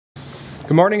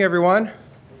Good morning, everyone.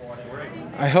 Good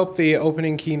morning. I hope the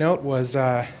opening keynote was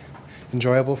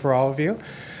enjoyable for all of you.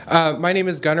 My name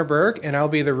is Gunnar Berg, and I'll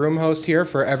be the room host here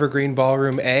for Evergreen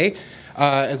Ballroom A.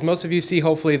 As most of you see,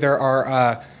 hopefully there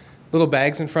are little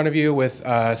bags in front of you with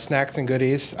snacks and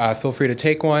goodies. Feel free to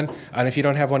take one. And if you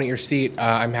don't have one at your seat,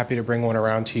 I'm happy to bring one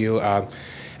around to you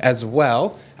as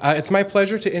well. It's my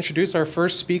pleasure to introduce our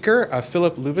first speaker,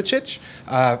 Philip Ljubicich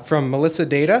from Melissa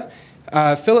Data.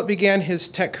 Philip began his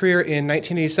tech career in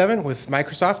 1987 with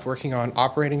Microsoft working on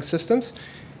operating systems.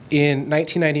 In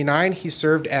 1999, he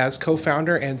served as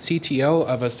co-founder and CTO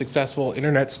of a successful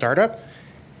internet startup.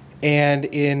 And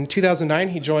in 2009,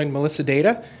 he joined Melissa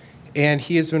Data, and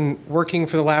he has been working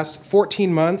for the last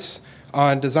 14 months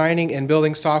on designing and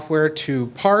building software to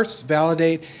parse,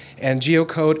 validate, and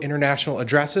geocode international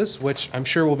addresses, which I'm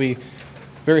sure will be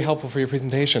very helpful for your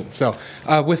presentation. So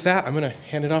with that, I'm going to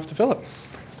hand it off to Philip.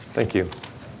 Thank you.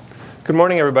 Good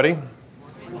morning, everybody.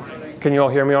 Good morning. Can you all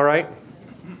hear me all right?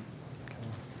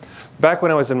 Back when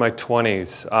I was in my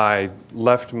 20s, I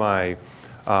left my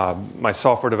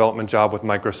software development job with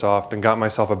Microsoft and got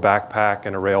myself a backpack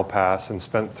and a rail pass and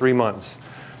spent 3 months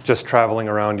just traveling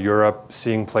around Europe,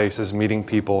 seeing places, meeting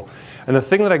people. And the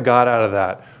thing that I got out of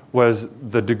that was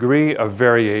the degree of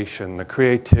variation, the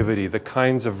creativity, the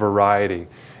kinds of variety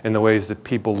in the ways that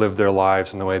people live their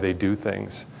lives and the way they do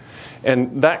things.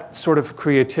 And that sort of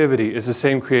creativity is the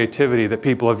same creativity that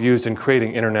people have used in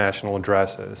creating international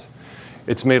addresses.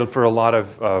 It's made for a lot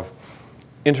of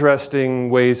interesting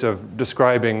ways of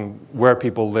describing where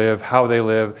people live, how they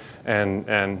live,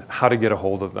 and how to get a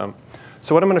hold of them.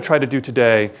 So what I'm going to try to do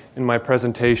today in my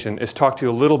presentation is talk to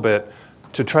you a little bit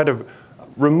to try to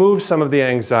remove some of the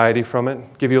anxiety from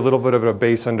it, give you a little bit of a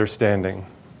base understanding.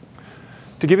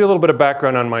 To give you a little bit of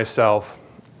background on myself,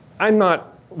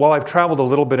 while I've traveled a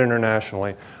little bit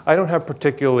internationally, I don't have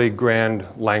particularly grand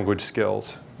language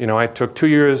skills. You know, I took 2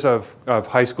 years of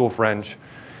high school French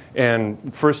and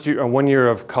 1 year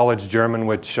of college German,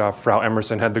 which Frau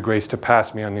Emerson had the grace to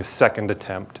pass me on the second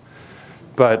attempt.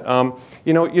 But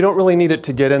you know, you don't really need it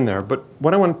to get in there. But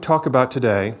what I want to talk about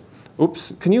today,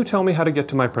 oops, can you tell me how to get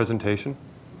to my presentation?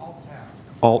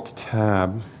 Alt-Tab.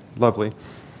 Alt-Tab, lovely.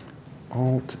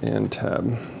 Alt and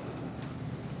Tab.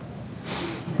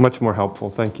 Much more helpful,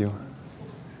 thank you.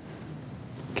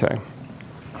 Okay.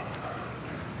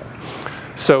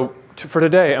 So for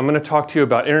today, I'm going to talk to you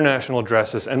about international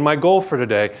addresses, and my goal for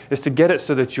today is to get it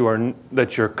so that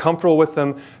you're comfortable with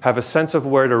them, have a sense of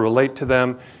where to relate to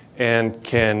them, and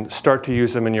can start to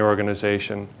use them in your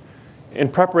organization.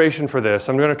 In preparation for this,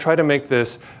 I'm going to try to make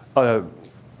this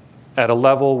at a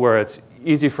level where it's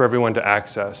easy for everyone to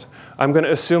access. I'm going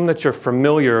to assume that you're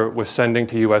familiar with sending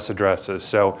to US addresses.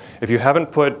 So if you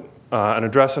haven't put an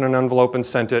address in an envelope and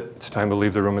sent it, it's time to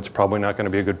leave the room. It's probably not going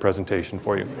to be a good presentation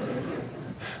for you.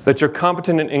 That you're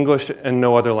competent in English and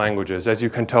no other languages. As you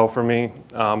can tell from me,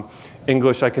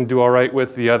 English I can do all right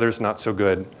with, the others not so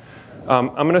good.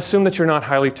 I'm going to assume that you're not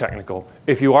highly technical.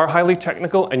 If you are highly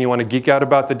technical and you want to geek out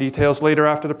about the details later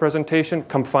after the presentation,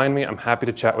 come find me. I'm happy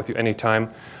to chat with you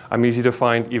anytime. I'm easy to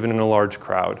find even in a large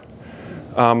crowd.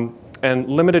 And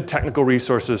limited technical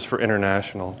resources for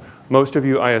international. Most of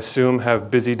you, I assume,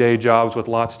 have busy day jobs with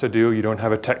lots to do. You don't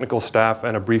have a technical staff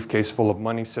and a briefcase full of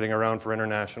money sitting around for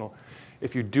international.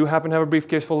 If you do happen to have a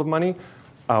briefcase full of money,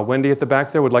 Wendy at the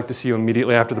back there would like to see you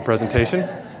immediately after the presentation.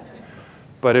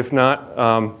 But if not,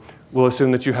 we'll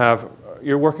assume that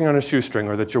you're working on a shoestring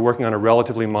or that you're working on a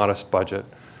relatively modest budget.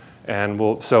 And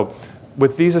so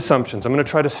with these assumptions, I'm going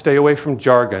to try to stay away from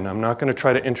jargon. I'm not going to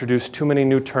try to introduce too many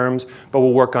new terms, but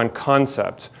we'll work on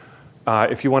concepts.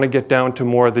 If you want to get down to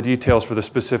more of the details for the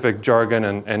specific jargon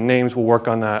and names, we'll work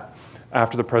on that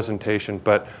after the presentation.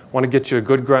 But I want to get you a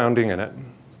good grounding in it.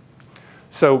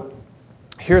 So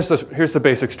here's the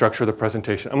basic structure of the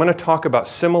presentation. I'm going to talk about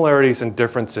similarities and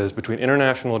differences between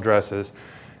international addresses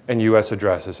and US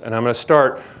addresses. And I'm going to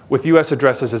start with US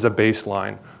addresses as a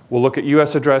baseline. We'll look at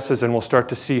US addresses and we'll start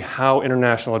to see how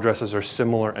international addresses are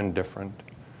similar and different.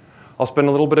 I'll spend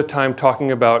a little bit of time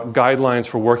talking about guidelines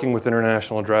for working with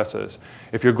international addresses.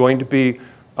 If you're going to be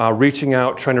reaching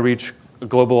out, trying to reach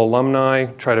global alumni,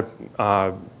 try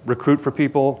to recruit for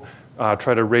people,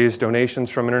 try to raise donations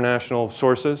from international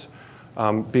sources,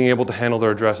 being able to handle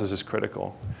their addresses is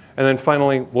critical. And then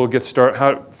finally, we'll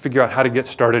figure out how to get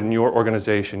started in your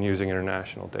organization using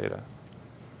international data.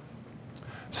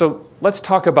 So let's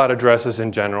talk about addresses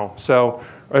in general. So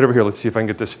right over here, let's see if I can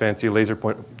get this fancy laser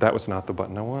pointer. That was not the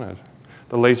button I wanted.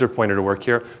 The laser pointer to work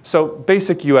here. So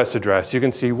basic US address. You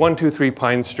can see 123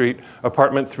 Pine Street,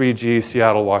 apartment 3G,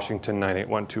 Seattle, Washington,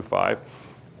 98125.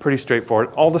 Pretty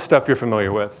straightforward. All the stuff you're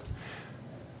familiar with.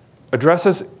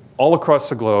 Addresses all across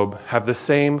the globe have the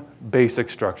same basic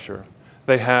structure.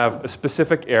 They have a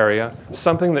specific area,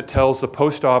 something that tells the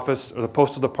post office or the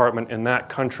postal department in that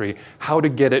country how to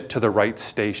get it to the right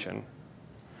station.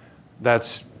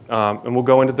 That's, and we'll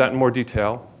go into that in more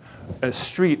detail. A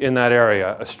street in that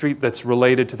area, a street that's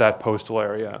related to that postal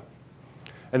area.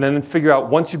 And then figure out,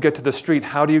 once you get to the street,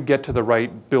 how do you get to the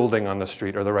right building on the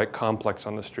street or the right complex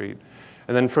on the street?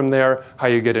 And then from there, how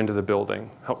you get into the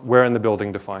building, where in the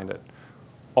building to find it.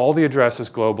 All the addresses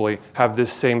globally have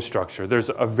this same structure. There's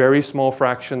a very small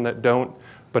fraction that don't,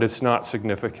 but it's not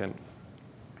significant.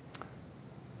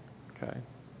 Okay.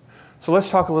 So let's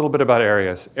talk a little bit about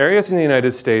areas. Areas in the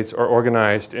United States are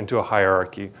organized into a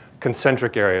hierarchy,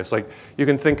 concentric areas. Like you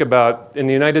can think about, in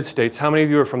the United States, how many of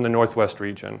you are from the Northwest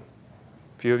region?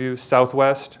 A few of you?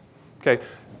 Southwest? Okay.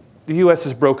 The US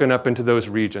is broken up into those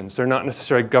regions. They're not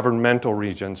necessarily governmental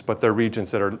regions, but they're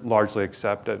regions that are largely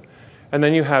accepted. And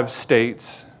then you have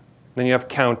states, then you have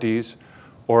counties,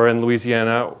 or in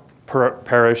Louisiana,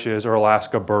 parishes, or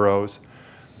Alaska, boroughs.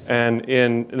 And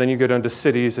then you go down to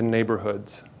cities and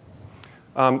neighborhoods.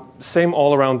 Same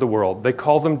all around the world. They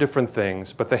call them different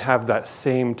things, but they have that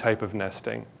same type of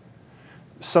nesting.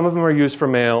 Some of them are used for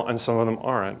mail, and some of them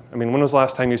aren't. I mean, when was the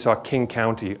last time you saw King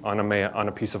County on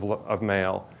a piece of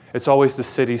mail? It's always the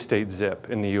city-state zip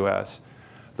in the US.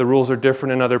 The rules are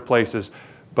different in other places,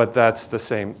 but it's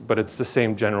the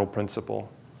same general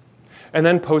principle. And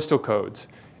then postal codes.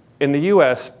 In the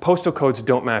US, postal codes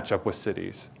don't match up with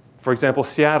cities. For example,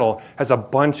 Seattle has a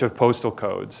bunch of postal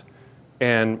codes,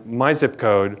 and my zip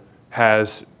code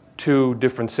has 2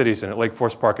 different cities in it. Lake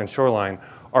Forest Park and Shoreline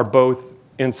are both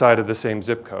inside of the same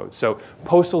zip code. So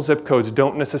postal zip codes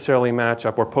don't necessarily match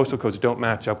up, or postal codes don't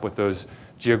match up with those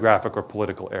geographic or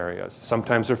political areas.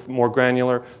 Sometimes they're more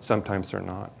granular, sometimes they're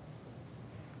not.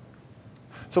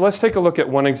 So let's take a look at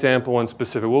one example in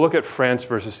specific. We'll look at France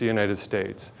versus the United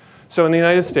States. So in the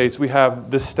United States, we have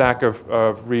this stack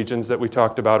of regions that we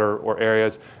talked about, or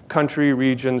areas: country,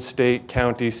 region, state,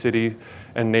 county, city,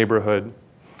 and neighborhood.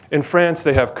 In France,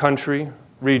 they have country,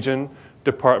 region,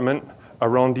 department,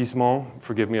 arrondissement,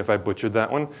 forgive me if I butchered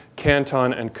that one,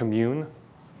 canton, and commune.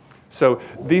 So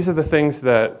these are the things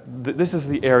this is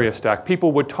the area stack.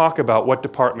 People would talk about what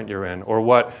department you're in or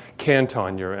what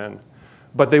canton you're in,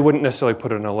 but they wouldn't necessarily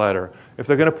put it in a letter. If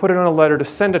they're going to put it in a letter to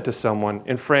send it to someone,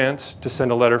 in France, to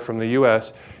send a letter from the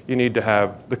US, you need to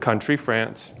have the country,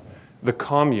 France, the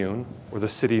commune, or the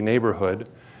city neighborhood,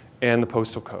 and the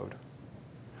postal code.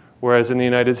 Whereas in the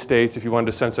United States, if you wanted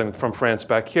to send something from France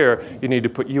back here, you need to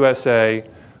put USA,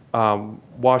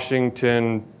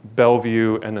 Washington,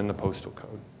 Bellevue, and then the postal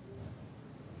code.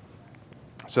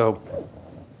 So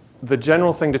the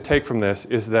general thing to take from this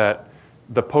is that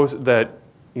there's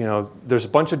a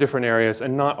bunch of different areas,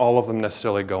 and not all of them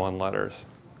necessarily go on letters.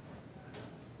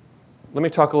 Let me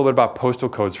talk a little bit about postal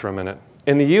codes for a minute.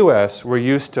 In the US, we're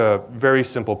used to very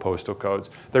simple postal codes.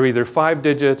 They're either 5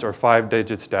 digits or 5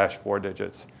 digits dash 4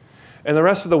 digits. In the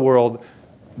rest of the world,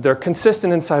 they're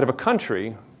consistent inside of a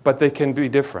country, but they can be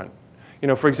different.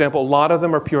 For example, a lot of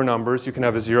them are pure numbers. You can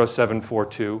have a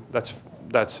 0742.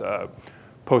 That's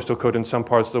postal code in some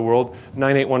parts of the world.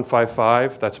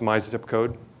 98155, that's my zip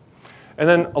code. And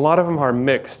then a lot of them are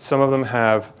mixed. Some of them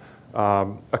have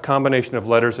a combination of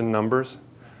letters and numbers.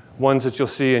 Ones that you'll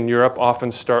see in Europe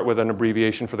often start with an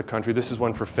abbreviation for the country. This is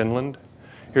one for Finland.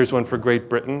 Here's one for Great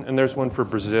Britain, and there's one for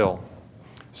Brazil.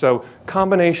 So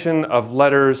combination of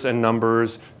letters and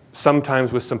numbers,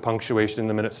 sometimes with some punctuation in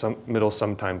the middle,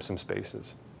 sometimes some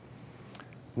spaces.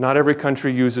 Not every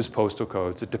country uses postal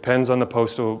codes. It depends on the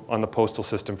postal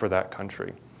system for that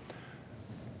country.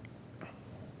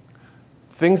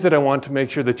 Things that I want to make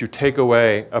sure that you take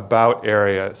away about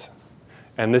areas,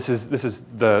 and this is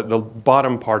the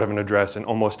bottom part of an address in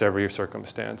almost every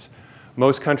circumstance.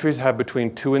 Most countries have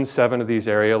between 2 and 7 of these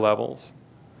area levels.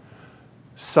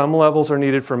 Some levels are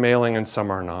needed for mailing and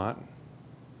some are not.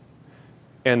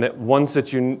 And that ones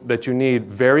that you need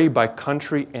vary by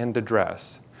country and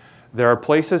address. There are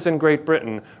places in Great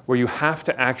Britain where you have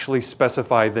to actually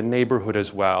specify the neighborhood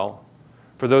as well.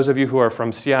 For those of you who are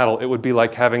from Seattle, it would be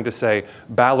like having to say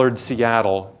Ballard,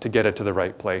 Seattle to get it to the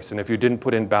right place. And if you didn't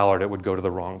put in Ballard, it would go to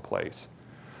the wrong place.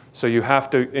 So you have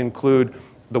to include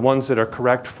the ones that are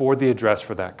correct for the address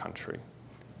for that country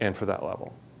and for that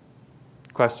level.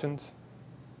 Questions?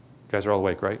 You guys are all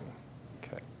awake, right?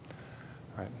 Okay.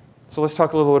 All right. So let's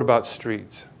talk a little bit about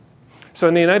streets. So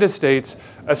in the United States,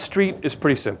 a street is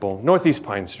pretty simple. Northeast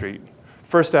Pine Street,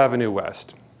 First Avenue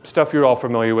West. Stuff you're all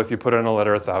familiar with. You put it in a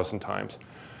letter 1,000 times.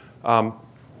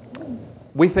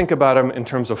 We think about them in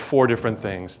terms of 4 different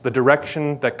things. The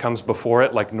direction that comes before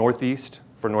it, like northeast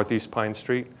for Northeast Pine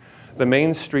Street. the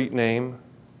main street name,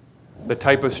 the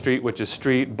type of street, which is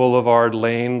street, boulevard,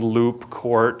 lane, loop,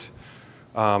 court.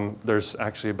 There's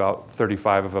actually about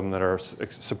 35 of them that are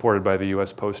supported by the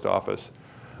US Post Office.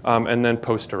 And then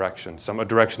post direction, a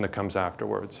direction that comes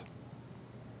afterwards.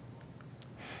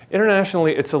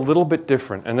 Internationally, it's a little bit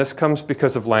different, and this comes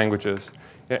because of languages.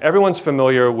 Everyone's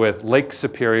familiar with Lake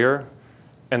Superior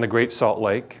and the Great Salt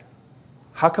Lake.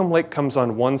 How come lake comes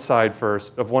on one side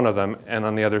first of one of them and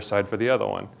on the other side for the other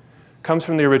one? It comes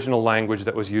from the original language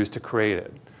that was used to create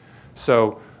it.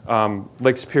 So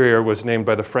Lake Superior was named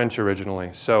by the French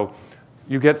originally. So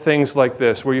you get things like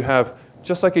this, where you have,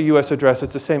 just like a US address,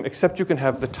 it's the same, except you can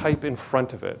have the type in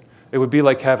front of it. It would be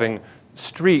like having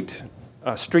street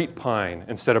Pine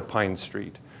instead of Pine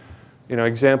Street.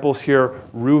 Examples here,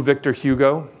 Rue Victor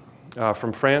Hugo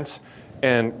from France,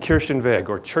 and Kirchenweg,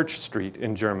 or Church Street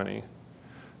in Germany.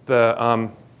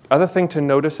 The other thing to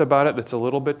notice about it that's a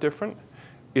little bit different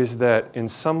is that in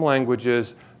some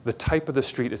languages, the type of the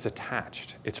street is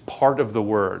attached. It's part of the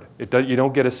word. You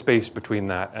don't get a space between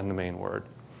that and the main word.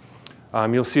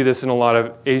 You'll see this in a lot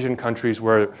of Asian countries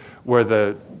where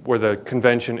the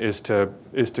convention is to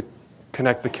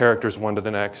connect the characters one to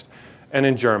the next. And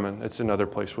in German, it's another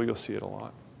place where you'll see it a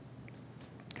lot.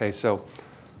 Okay, so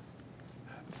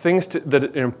things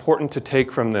that are important to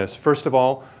take from this. First of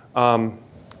all,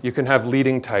 you can have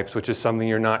leading types, which is something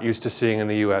you're not used to seeing in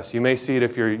the US. You may see it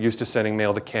if you're used to sending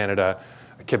mail to Canada,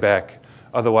 Quebec.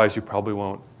 Otherwise, you probably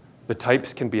won't. The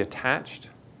types can be attached.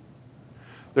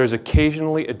 There's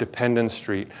occasionally a dependent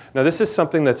street. Now, this is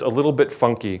something that's a little bit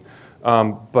funky,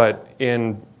 but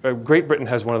Great Britain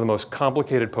has one of the most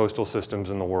complicated postal systems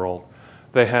in the world.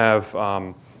 They have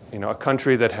a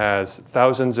country that has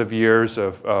thousands of years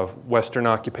of Western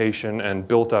occupation and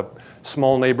built up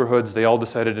small neighborhoods. They all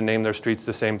decided to name their streets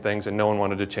the same things, and no one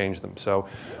wanted to change them. So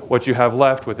what you have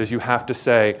left with is you have to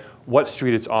say what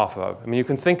street it's off of. I mean, you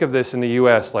can think of this in the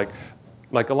US like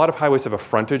a lot of highways have a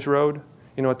frontage road.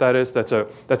 You know what that is? That's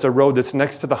a road that's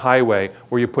next to the highway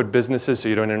where you put businesses so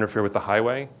you don't interfere with the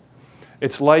highway.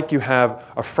 It's like you have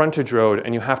a frontage road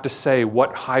and you have to say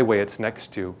what highway it's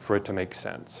next to for it to make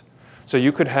sense. So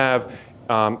you could have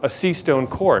a Seastone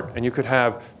Court, and you could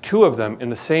have two of them in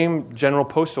the same general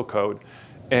postal code,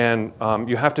 and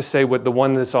you have to say what the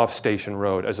one that's off Station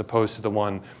Road as opposed to the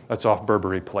one that's off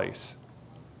Burberry Place.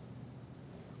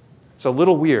 It's a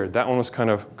little weird. That one was kind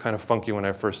of funky when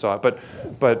I first saw it,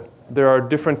 but there are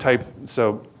different types.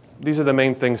 So these are the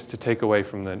main things to take away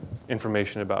from the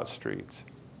information about streets.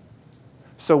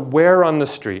 So where on the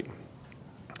street?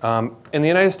 In the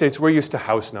United States, we're used to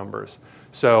house numbers.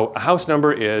 So a house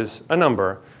number is a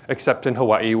number, except in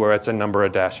Hawaii where it's a number, a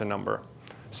dash, a number.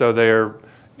 So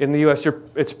in the US,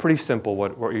 it's pretty simple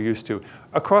what you're used to.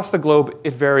 Across the globe,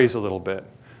 it varies a little bit.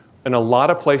 In a lot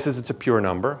of places, it's a pure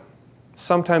number.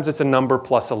 Sometimes it's a number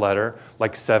plus a letter,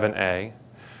 like 7A.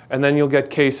 And then you'll get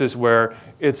cases where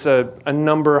it's a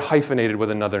number hyphenated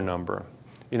with another number.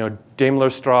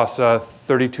 Daimlerstrasse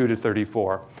 32 to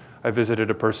 34. I visited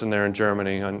a person there in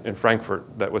Germany, in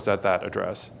Frankfurt, that was at that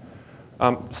address.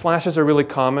 Slashes are really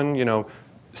common,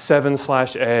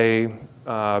 7/A,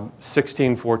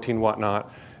 16, 14,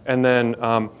 whatnot. And then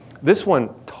this one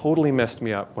totally messed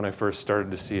me up when I first started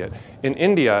to see it. In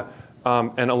India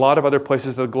and a lot of other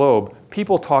places of the globe,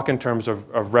 people talk in terms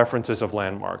of references of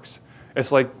landmarks.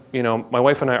 It's like, my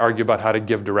wife and I argue about how to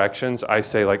give directions. I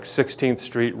say like 16th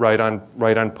Street, right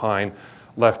on Pine,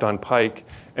 left on Pike.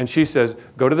 And she says,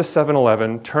 go to the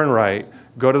 7-Eleven, turn right,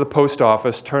 go to the post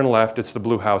office, turn left, it's the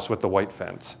blue house with the white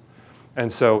fence.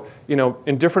 And so,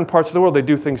 in different parts of the world, they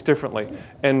do things differently.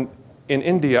 And in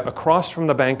India, across from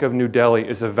the Bank of New Delhi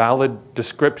is a valid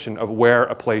description of where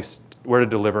to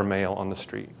deliver mail on the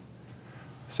street.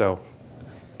 So,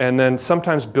 and then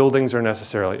sometimes buildings are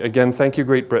necessarily. Again, thank you,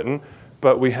 Great Britain.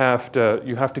 But you have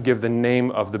to give the name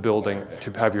of the building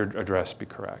to have your address be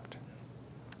correct.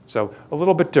 So a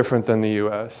little bit different than the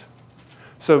US.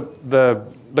 So the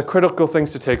critical things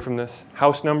to take from this,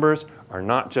 house numbers are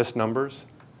not just numbers,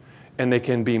 and they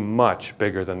can be much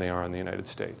bigger than they are in the United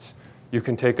States. You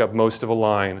can take up most of a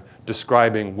line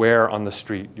describing where on the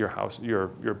street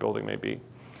your building may be.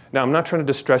 Now, I'm not trying to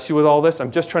distress you with all this. I'm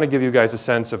just trying to give you guys a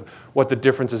sense of what the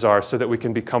differences are so that we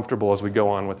can be comfortable as we go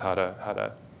on with how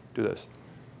to do this.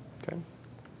 Okay?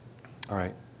 All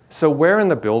right. So where in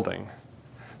the building?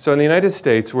 So in the United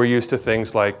States, we're used to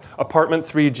things like apartment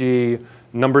 3G,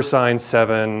 number sign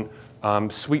 7,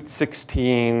 suite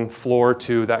 16, floor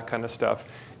 2, that kind of stuff.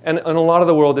 And in a lot of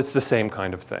the world, it's the same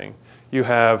kind of thing. You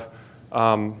have,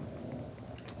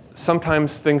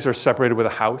 sometimes things are separated with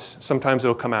a house. Sometimes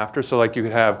it'll come after. So like you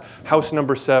could have house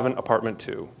number 7, apartment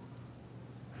 2.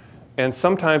 And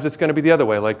sometimes it's going to be the other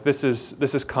way. Like this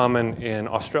is common in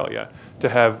Australia, to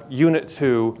have unit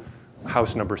 2,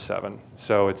 house number 7.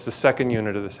 So it's the second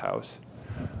unit of this house.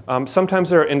 Sometimes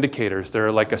there are indicators. There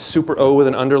are like a super O with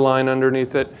an underline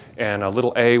underneath it and a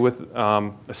little A with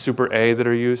a super A that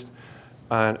are used,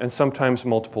 and sometimes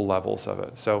multiple levels of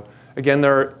it. So again,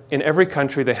 in every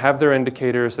country, they have their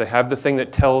indicators. They have the thing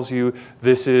that tells you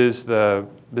this is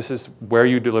where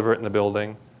you deliver it in the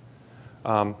building.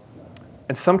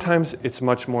 And sometimes it's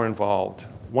much more involved.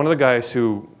 One of the guys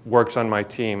who works on my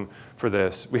team for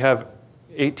this, we have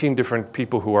 18 different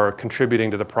people who are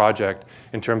contributing to the project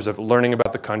in terms of learning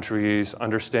about the countries,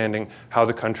 understanding how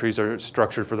the countries are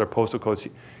structured for their postal codes.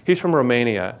 He's from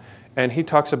Romania, and he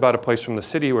talks about a place from the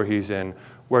city where he's in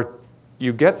where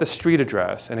you get the street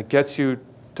address and it gets you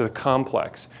to the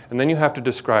complex, and then you have to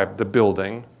describe the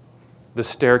building, the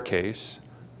staircase,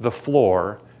 the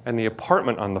floor, and the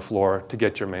apartment on the floor to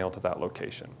get your mail to that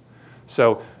location.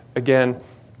 So again,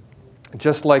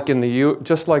 just like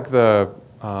the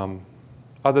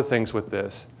other things with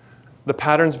this, the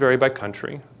patterns vary by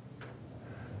country.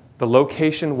 The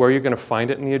location where you're going to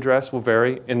find it in the address will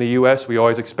vary. In the US, we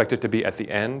always expect it to be at the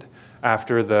end,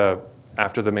 after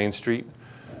the main street.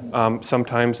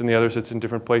 Sometimes in the others, it's in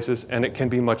different places, and it can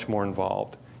be much more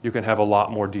involved. You can have a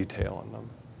lot more detail in them.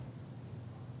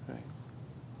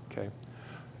 Okay.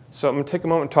 So I'm going to take a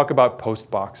moment and talk about post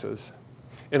boxes.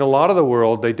 In a lot of the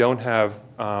world, they don't have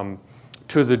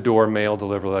to-the-door mail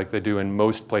delivery like they do in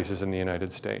most places in the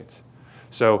United States.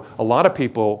 So a lot of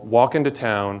people walk into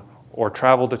town or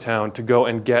travel to town to go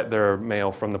and get their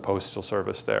mail from the postal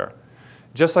service there.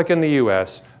 Just like in the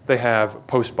US, they have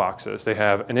post boxes. They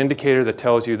have an indicator that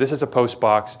tells you this is a post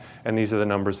box and these are the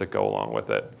numbers that go along with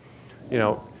it. You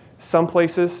know, some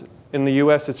places in the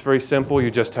US it's very simple.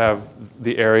 You just have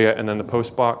the area and then the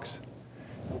post box.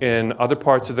 In other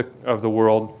parts of the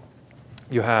world,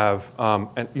 you have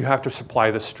to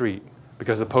supply the street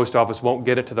because the post office won't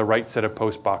get it to the right set of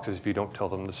post boxes if you don't tell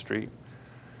them the street.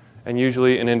 And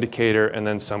usually an indicator and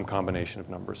then some combination of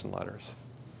numbers and letters.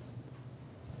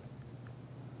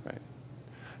 Right.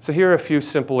 So here are a few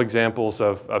simple examples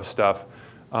of stuff.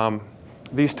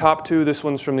 These top two, this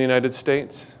one's from the United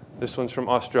States, this one's from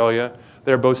Australia.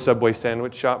 They're both Subway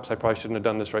sandwich shops. I probably shouldn't have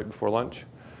done this right before lunch.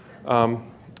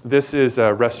 This is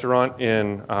a restaurant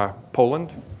in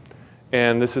Poland.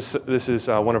 And this is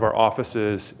one of our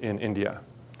offices in India,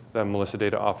 the Melissa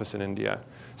Data office in India.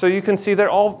 So you can see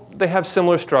they have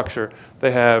similar structure.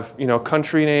 They have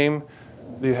country name,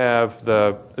 you have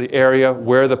the area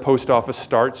where the post office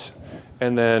starts,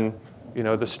 and then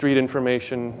the street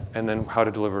information, and then how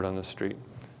to deliver it on the street.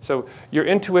 So your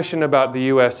intuition about the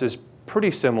US is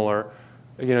pretty similar.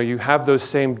 You have those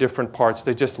same different parts,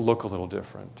 they just look a little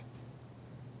different.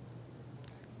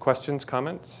 Questions,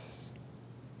 comments?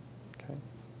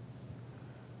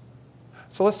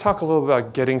 So let's talk a little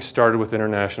about getting started with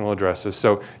international addresses.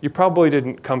 So you probably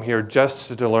didn't come here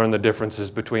just to learn the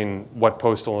differences between what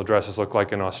postal addresses look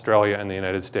like in Australia and the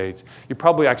United States. You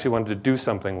probably actually wanted to do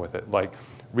something with it, like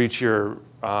reach your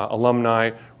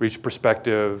alumni, reach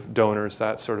prospective donors,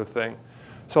 that sort of thing.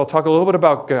 So I'll talk a little bit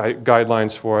about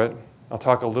guidelines for it. I'll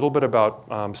talk a little bit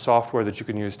about software that you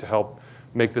can use to help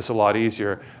make this a lot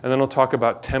easier. And then I'll talk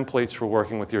about templates for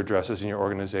working with your addresses in your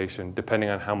organization, depending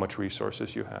on how much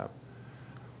resources you have.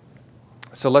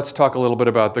 So let's talk a little bit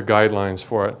about the guidelines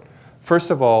for it.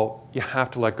 First of all, you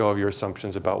have to let go of your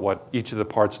assumptions about what each of the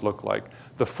parts look like.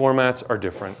 The formats are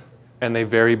different, and they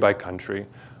vary by country.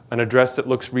 An address that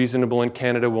looks reasonable in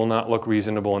Canada will not look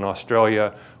reasonable in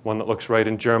Australia. One that looks right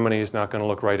in Germany is not going to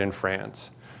look right in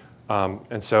France.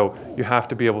 And so you have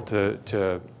to be able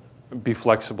to be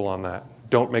flexible on that.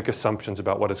 Don't make assumptions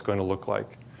about what it's going to look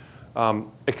like.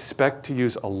 Expect to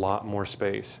use a lot more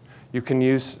space. You can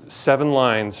use 7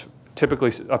 lines.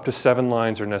 Typically, up to 7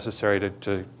 lines are necessary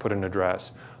to put an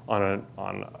address on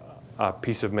a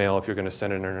piece of mail if you're going to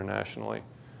send it internationally.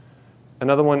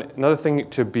 Another thing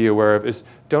to be aware of is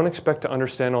don't expect to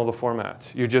understand all the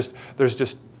formats. There's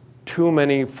just too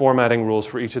many formatting rules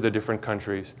for each of the different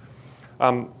countries.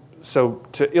 So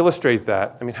to illustrate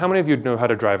that, I mean, how many of you know how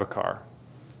to drive a car?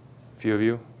 A few of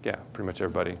you? Yeah, pretty much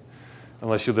everybody.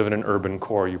 Unless you live in an urban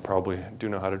core, you probably do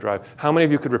know how to drive. How many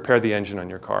of you could repair the engine on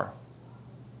your car?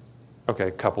 Okay,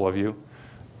 a couple of you.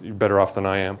 You're better off than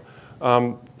I am.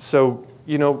 So,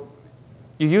 you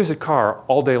use a car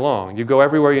all day long. You go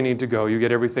everywhere you need to go. You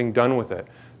get everything done with it.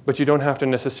 But you don't have to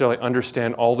necessarily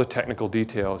understand all the technical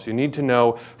details. You need to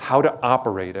know how to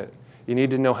operate it. You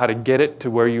need to know how to get it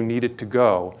to where you need it to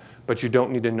go. But you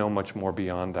don't need to know much more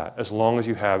beyond that, as long as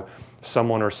you have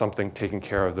someone or something taking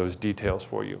care of those details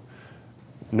for you.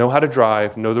 know how to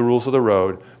drive, know the rules of the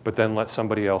road, but then let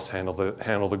somebody else handle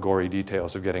the gory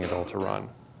details of getting it all to run.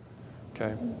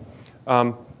 Okay?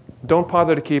 Don't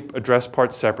bother to keep address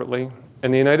parts separately.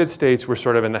 In the United States, we're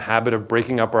sort of in the habit of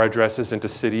breaking up our addresses into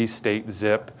city, state,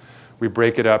 zip. We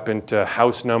break it up into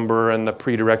house number and the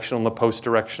pre-directional and the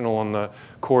post-directional and the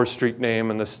core street name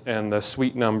and the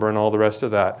suite number and all the rest of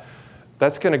that.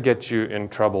 That's going to get you in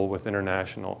trouble with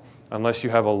international. Unless you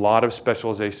have a lot of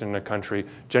specialization in a country,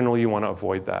 generally you want to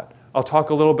avoid that. I'll talk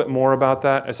a little bit more about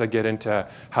that as I get into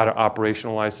how to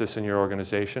operationalize this in your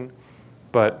organization.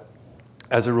 But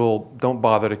as a rule, don't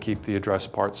bother to keep the address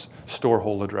parts. Store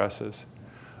whole addresses.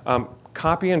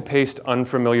 Copy and paste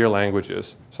unfamiliar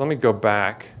languages. So let me go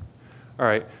back. All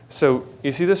right, so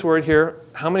you see this word here?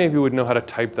 How many of you would know how to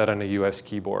type that on a US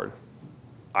keyboard?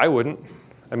 I wouldn't.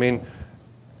 I mean,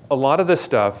 a lot of this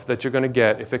stuff that you're going to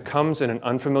get, if it comes in an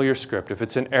unfamiliar script, if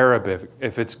it's in Arabic,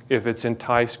 if it's in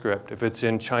Thai script, if it's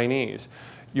in Chinese,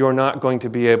 you're not going to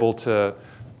be able to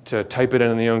type it in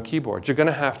on your own keyboard. You're going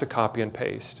to have to copy and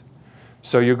paste.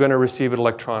 So you're going to receive it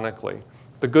electronically.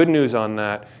 The good news on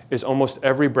that is almost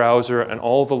every browser and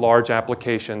all the large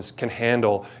applications can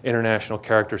handle international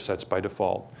character sets by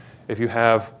default. If you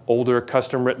have older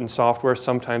custom-written software,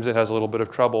 sometimes it has a little bit of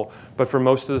trouble. But for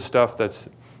most of the stuff that's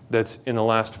in the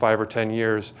last 5 or 10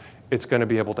 years, it's going to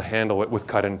be able to handle it with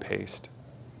cut and paste.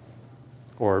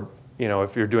 Or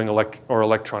if you're doing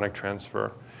electronic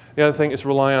transfer. The other thing is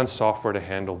rely on software to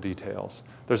handle details.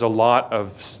 There's a lot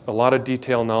of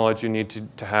detail knowledge you need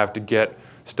to have to get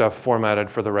stuff formatted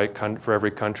for for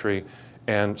every country,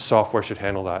 and software should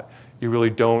handle that. You really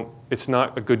don't, it's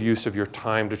not a good use of your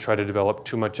time to try to develop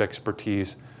too much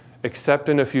expertise, except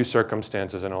in a few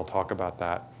circumstances, and I'll talk about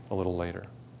that a little later.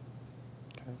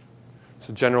 Okay.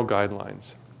 So general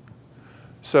guidelines.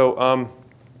 So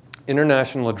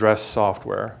international address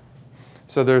software.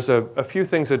 So there's a few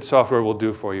things that software will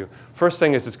do for you. First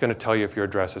thing is it's going to tell you if your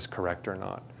address is correct or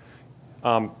not.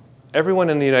 Everyone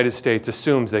in the United States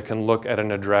assumes they can look at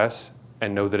an address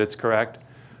and know that it's correct.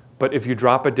 But if you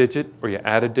drop a digit or you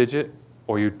add a digit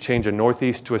or you change a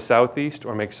northeast to a southeast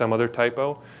or make some other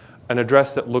typo, an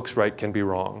address that looks right can be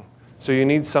wrong. So you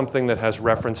need something that has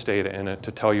reference data in it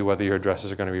to tell you whether your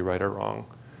addresses are going to be right or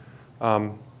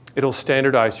wrong. It'll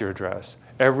standardize your address.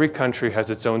 Every country has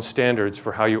its own standards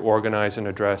for how you organize an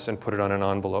address and put it on an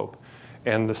envelope.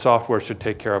 And the software should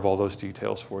take care of all those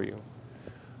details for you.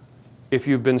 If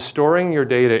you've been storing your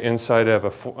data inside of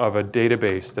a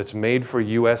database that's made for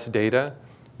US data,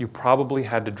 you probably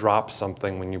had to drop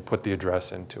something when you put the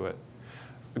address into it.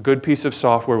 A good piece of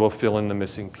software will fill in the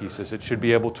missing pieces. It should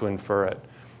be able to infer it.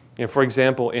 For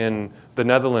example, in the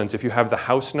Netherlands, if you have the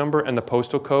house number and the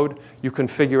postal code, you can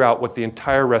figure out what the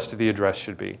entire rest of the address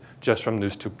should be just from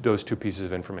those two pieces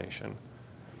of information.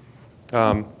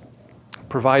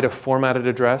 Provide a formatted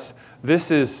address.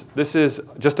 This is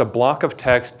just a block of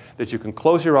text that you can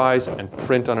close your eyes and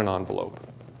print on an envelope.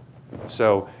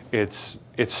 So it's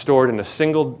stored in a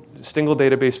single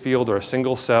database field or a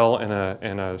single cell in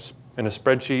a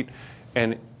spreadsheet,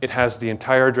 and it has the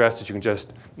entire address that you can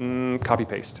just copy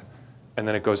paste, and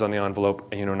then it goes on the envelope,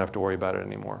 and you don't have to worry about it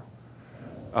anymore.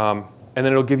 And then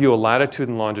it'll give you a latitude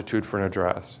and longitude for an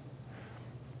address.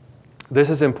 This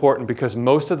is important because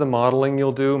most of the modeling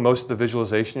you'll do, most of the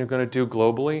visualization you're going to do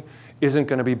globally isn't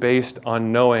going to be based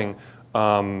on knowing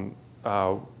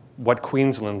what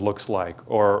Queensland looks like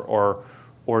or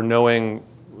knowing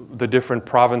the different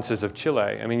provinces of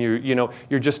Chile. I mean,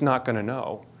 you're just not going to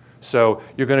know. So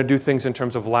you're going to do things in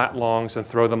terms of lat longs and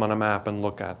throw them on a map and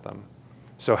look at them.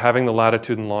 So having the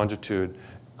latitude and longitude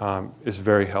is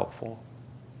very helpful.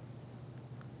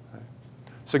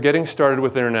 So getting started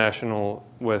with international.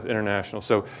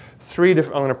 So I'm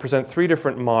going to present 3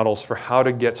 different models for how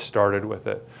to get started with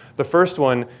it. The first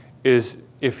one is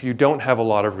if you don't have a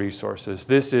lot of resources.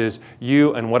 This is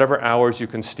you and whatever hours you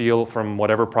can steal from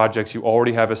whatever projects you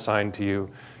already have assigned to you.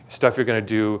 Stuff you're going to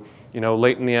do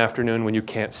late in the afternoon when you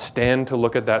can't stand to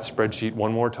look at that spreadsheet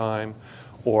one more time.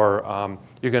 Or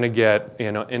you're going to get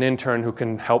an intern who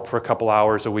can help for a couple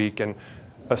hours a week and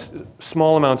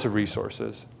small amounts of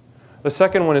resources. The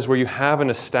second one is where you have an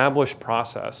established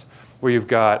process, where you've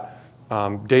got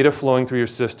data flowing through your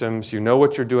systems, you know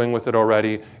what you're doing with it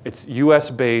already, it's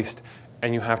US based,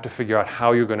 and you have to figure out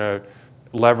how you're going to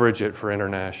leverage it for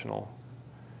international.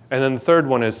 And then the third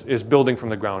one is building from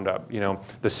the ground up.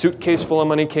 The suitcase full of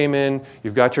money came in,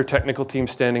 you've got your technical team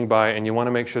standing by, and you want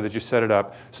to make sure that you set it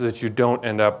up so that you don't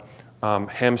end up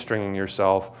hamstringing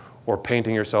yourself or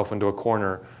painting yourself into a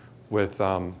corner with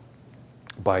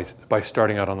by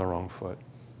starting out on the wrong foot.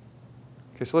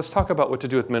 Okay, so let's talk about what to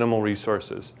do with minimal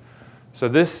resources. So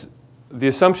this the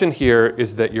assumption here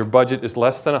is that your budget is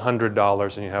less than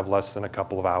 $100 and you have less than a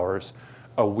couple of hours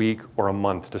a week or a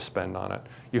month to spend on it.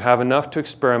 You have enough to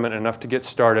experiment, enough to get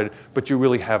started, but you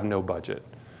really have no budget.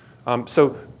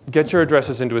 So get your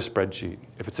addresses into a spreadsheet.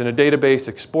 If it's in a database,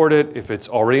 export it. If it's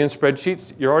already in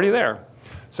spreadsheets, you're already there.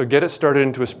 So get it started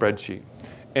into a spreadsheet.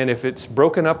 And if it's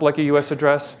broken up like a US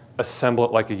address, assemble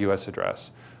it like a US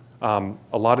address. A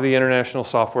lot of the international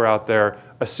software out there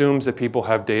assumes that people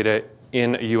have data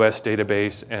in a US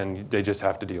database and they just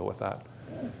have to deal with that.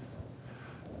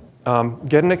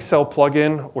 Get an Excel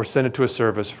plugin or send it to a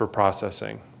service for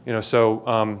processing.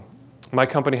 My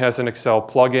company has an Excel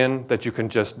plugin that you can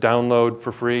just download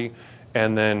for free,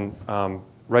 and then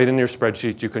right in your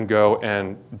spreadsheet you can go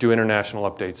and do international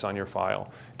updates on your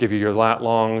file. Give you your lat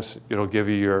longs, it'll give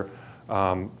you your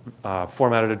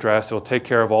formatted address, it'll take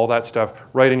care of all that stuff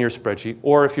right in your spreadsheet,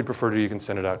 or if you prefer to, you can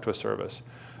send it out to a service.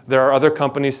 There are other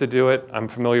companies that do it. I'm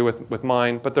familiar with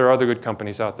mine, but there are other good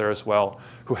companies out there as well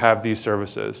who have these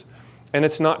services. And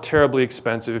it's not terribly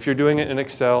expensive. If you're doing it in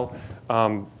Excel,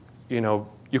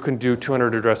 you can do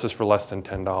 200 addresses for less than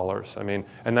 $10. I mean,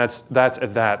 and that's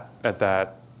at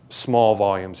that small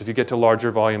volumes. If you get to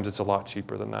larger volumes, it's a lot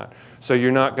cheaper than that. So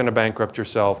you're not going to bankrupt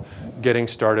yourself getting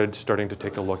started, starting to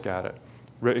take a look at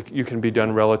it. You can be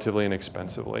done relatively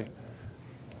inexpensively.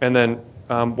 And then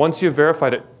once you've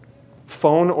verified it,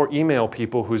 phone or email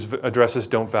people whose addresses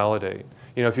don't validate.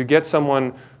 If you get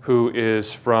someone who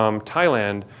is from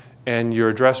Thailand and your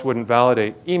address wouldn't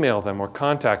validate, email them or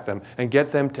contact them and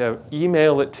get them to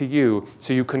email it to you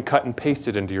so you can cut and paste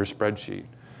it into your spreadsheet.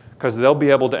 Because they'll be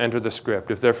able to enter the script.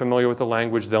 If they're familiar with the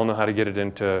language, they'll know how to get it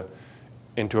into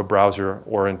a browser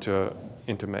or into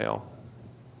mail.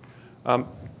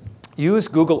 Use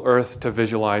Google Earth to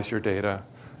visualize your data.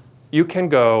 You can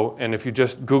go, and if you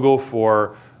just Google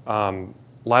for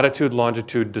latitude,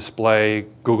 longitude, display,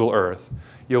 Google Earth,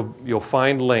 you'll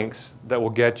find links that will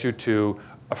get you to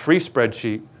a free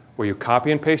spreadsheet where you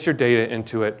copy and paste your data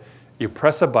into it, you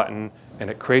press a button, and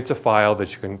it creates a file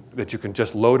that you can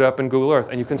just load up in Google Earth,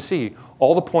 and you can see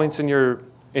all the points in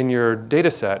your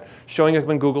data set showing up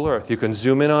in Google Earth. You can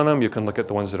zoom in on them, you can look at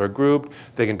the ones that are grouped,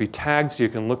 they can be tagged so you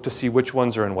can look to see which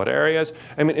ones are in what areas.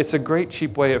 I mean, it's a great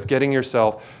cheap way of getting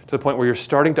yourself to the point where you're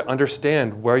starting to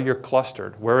understand where you're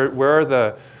clustered, where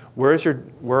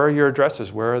are your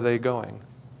addresses, where are they going?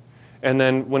 And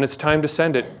then when it's time to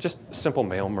send it, just a simple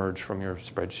mail merge from your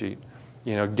spreadsheet.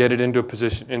 Get it into a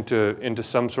position, into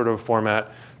some sort of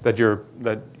format that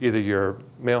either your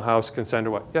mail house can send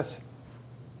or what. Yes? Is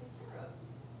there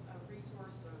a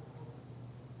resource or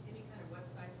any kind of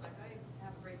websites? Like I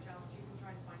have a great challenge even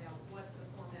trying to find out what the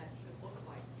format should look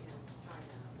like in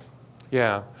China,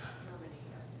 Yeah. Germany.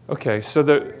 Okay, so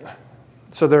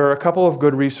there are a couple of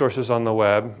good resources on the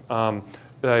web. The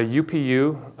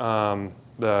UPU,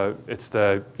 it's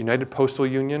the United Postal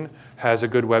Union, has a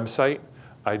good website.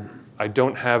 I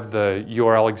don't have the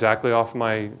URL exactly off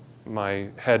my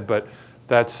head, but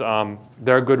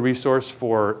they're a good resource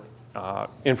for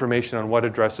information on what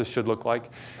addresses should look like.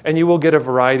 And you will get a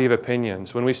variety of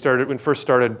opinions. When we first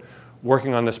started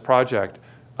working on this project,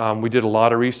 we did a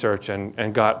lot of research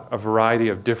and got a variety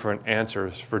of different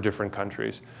answers for different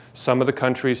countries. Some of the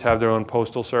countries have their own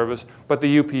postal service, but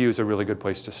the UPU is a really good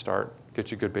place to start.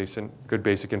 Get you good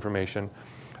basic information.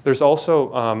 There's also,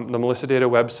 the Melissa Data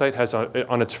website has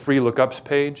on its free lookups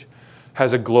page,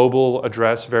 has a global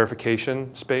address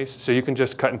verification space. So you can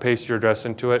just cut and paste your address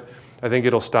into it. I think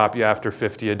it'll stop you after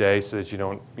 50 a day so that you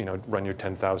don't run your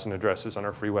 10,000 addresses on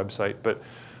our free website. But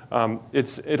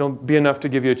it'll be enough to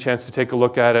give you a chance to take a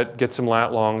look at it, get some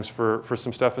lat longs for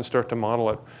some stuff and start to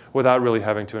model it without really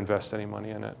having to invest any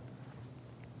money in it.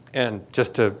 And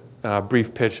just to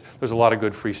brief pitch, there's a lot of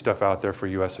good free stuff out there for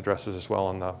US addresses as well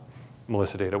on the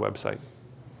Melissa Data website.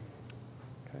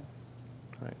 Okay.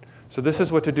 All right. So this is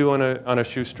what to do on a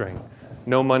shoestring.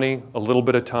 No money, a little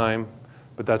bit of time,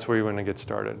 but that's where you're going to get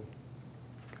started.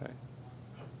 Okay.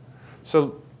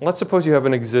 So let's suppose you have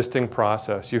an existing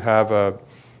process. You have a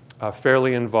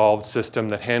fairly involved system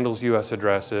that handles US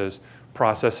addresses,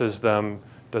 processes them,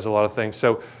 does a lot of things.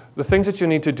 So the things that you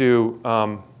need to do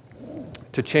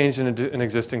to change an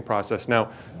existing process.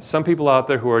 Now, some people out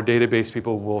there who are database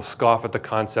people will scoff at the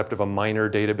concept of a minor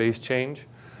database change,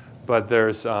 but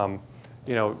there's, to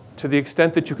the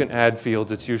extent that you can add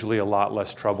fields, it's usually a lot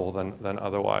less trouble than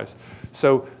otherwise.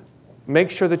 So make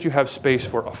sure that you have space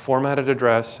for a formatted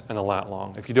address and a lat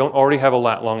long. If you don't already have a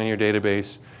lat long in your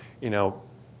database,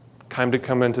 time to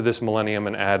come into this millennium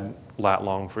and add lat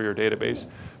long for your database.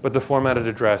 But the formatted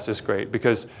address is great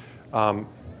because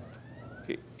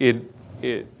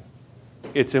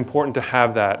it's important to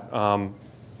have that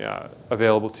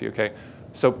available to you, okay?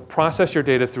 So process your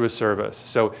data through a service.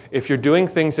 So if you're doing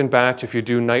things in batch, if you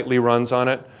do nightly runs on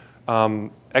it,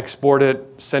 export it,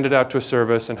 send it out to a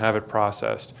service, and have it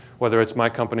processed, whether it's my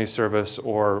company's service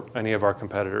or any of our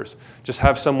competitors. Just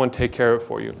have someone take care of it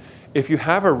for you. If you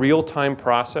have a real-time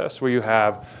process where you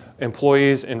have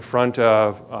employees in front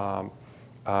of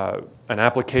an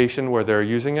application where they're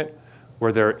using it,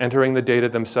 where they're entering the data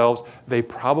themselves, they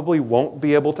probably won't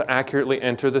be able to accurately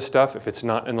enter the stuff if it's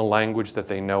not in a language that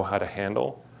they know how to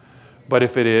handle. But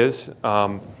if it is,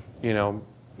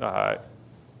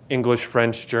 English,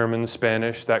 French, German,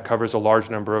 Spanish, that covers a large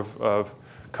number of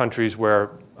countries where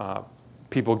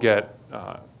people get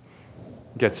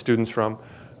students from.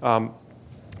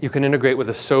 You can integrate with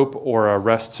a SOAP or a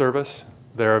REST service.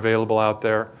 They're available out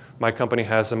there. My company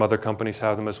has them, other companies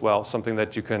have them as well. Something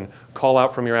that you can call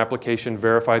out from your application,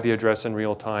 verify the address in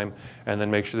real time, and then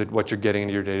make sure that what you're getting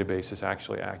into your database is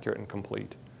actually accurate and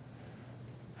complete.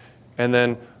 And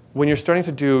then when you're starting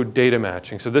to do data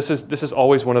matching, so this is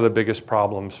always one of the biggest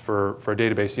problems for a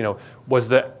database. You know, was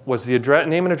the address,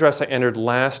 name and address I entered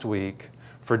last week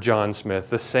for John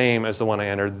Smith the same as the one I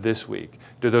entered this week?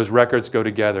 Do those records go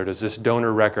together? Does this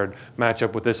donor record match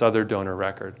up with this other donor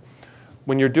record?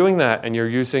 When you're doing that and you're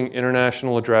using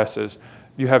international addresses,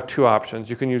 you have two options.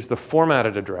 You can use the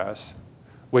formatted address,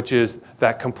 which is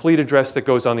that complete address that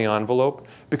goes on the envelope,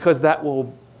 because that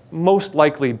will most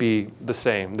likely be the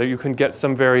same. That you can get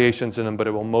some variations in them, but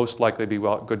it will most likely be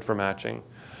good for matching.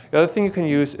 The other thing you can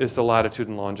use is the latitude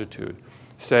and longitude.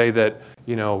 Say that,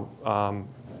 you know,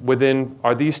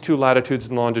 are these two latitudes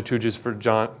and longitudes for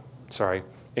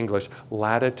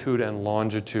latitude and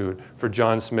longitude for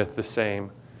John Smith the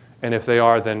same? And if they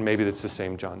are, then maybe it's the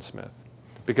same John Smith.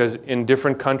 Because in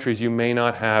different countries, you may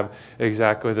not have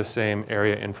exactly the same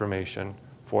area information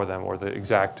for them or the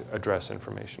exact address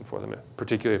information for them,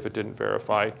 particularly if it didn't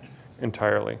verify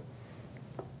entirely.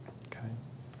 Okay.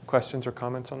 Questions or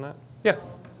comments on that? Yeah.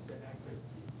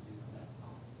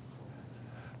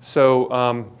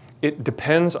 So it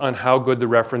depends on how good the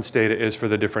reference data is for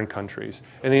the different countries.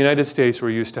 In the United States,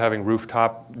 we're used to having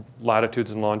rooftop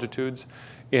latitudes and longitudes.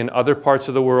 In other parts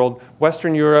of the world,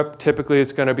 Western Europe, typically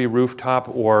it's going to be rooftop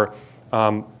or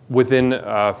within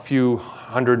a few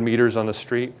hundred meters on the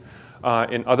street.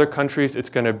 In other countries, it's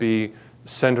going to be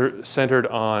centered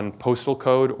on postal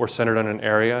code or centered on an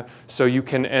area. So you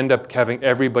can end up having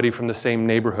everybody from the same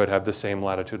neighborhood have the same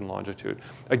latitude and longitude.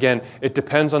 Again, it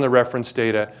depends on the reference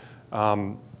data.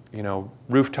 You know,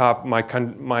 rooftop, my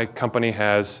company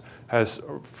has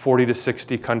 40 to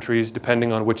 60 countries,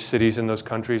 depending on which cities in those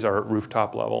countries are at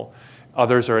rooftop level.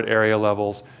 Others are at area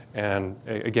levels, and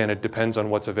again, it depends on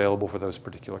what's available for those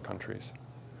particular countries.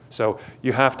 So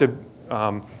you have to,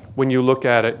 when you look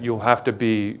at it, you'll have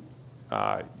to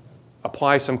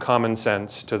apply some common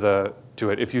sense to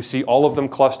it. If you see all of them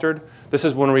clustered, this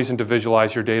is one reason to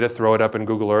visualize your data, throw it up in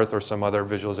Google Earth or some other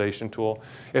visualization tool.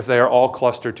 If they are all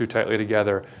clustered too tightly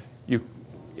together,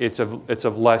 it's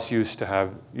of less use to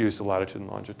have used the latitude and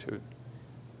longitude.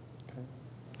 Okay.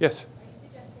 Yes? Are you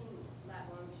suggesting lat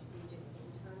long should be just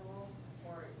internal,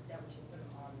 or that we should put them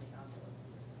on the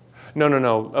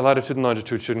envelope? No. A latitude and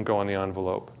longitude shouldn't go on the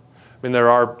envelope. I mean, there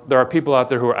are people out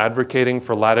there who are advocating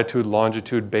for latitude,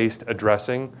 longitude-based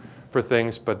addressing for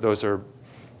things, but those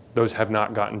have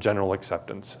not gotten general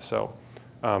acceptance. So,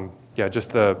 yeah,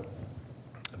 just the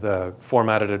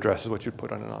formatted address is what you'd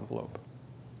put on an envelope.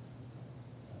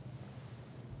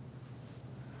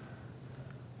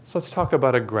 So let's talk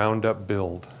about a ground-up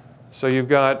build. So you've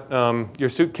got your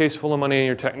suitcase full of money and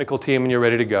your technical team, and you're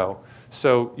ready to go.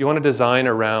 So you want to design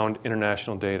around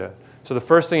international data. So the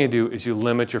first thing you do is you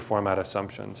limit your format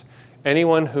assumptions.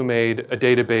 Anyone who made a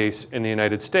database in the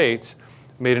United States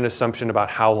made an assumption about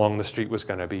how long the street was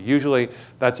going to be. Usually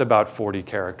that's about 40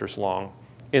 characters long,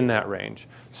 in that range.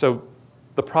 So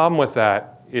the problem with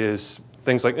that is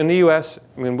things like in the US,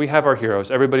 I mean, we have our heroes.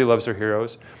 Everybody loves their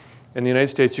heroes. In the United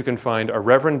States, you can find a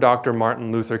Reverend Dr.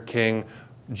 Martin Luther King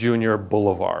Jr.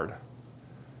 Boulevard.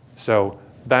 So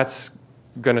that's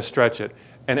going to stretch it.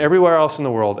 And everywhere else in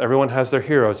the world, everyone has their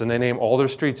heroes, and they name all their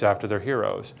streets after their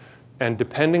heroes. And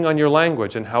depending on your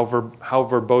language and how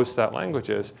verbose that language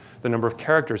is, the number of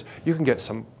characters, you can get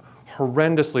some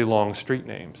horrendously long street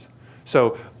names.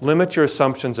 So limit your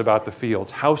assumptions about the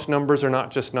fields. House numbers are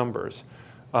not just numbers.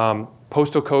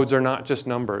 Postal codes are not just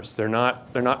numbers. They're not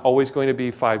always going to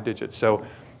be 5 digits. So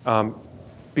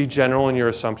be general in your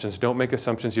assumptions. Don't make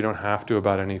assumptions you don't have to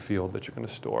about any field that you're going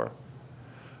to store.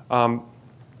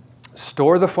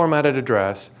 Store the formatted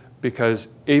address, because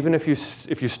even if you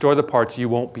store the parts, you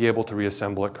won't be able to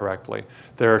reassemble it correctly.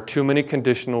 There are too many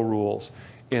conditional rules.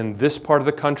 in this part of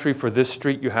the country, for this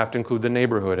street, you have to include the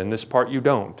neighborhood. In this part, you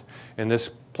don't. In this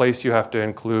place, you have to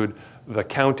include the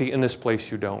county. In this place,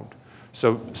 you don't.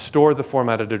 So store the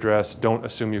formatted address. Don't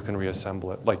assume you can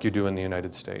reassemble it like you do in the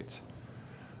United States.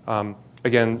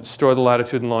 Again, store the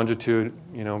latitude and longitude.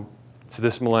 You know, it's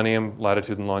this millennium,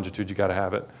 latitude and longitude, you got to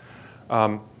have it.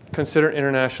 Consider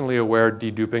internationally aware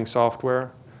deduping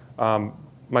software.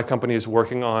 My company is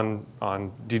working on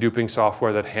deduping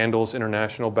software that handles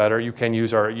international better. You can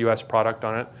use our US product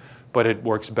on it, but it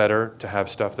works better to have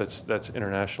stuff that's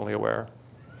internationally aware.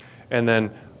 And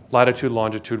then latitude,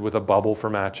 longitude with a bubble for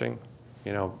matching,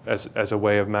 you know, as a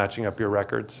way of matching up your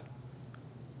records.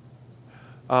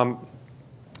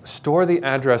 Store the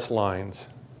address lines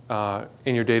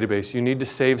in your database. You need to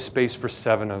save space for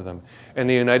 7 of them. In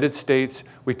the United States,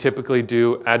 we typically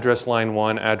do address line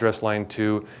 1, address line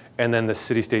 2, and then the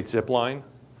city-state zip line.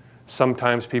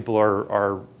 Sometimes people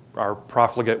are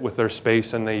profligate with their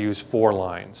space and they use 4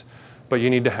 lines. But you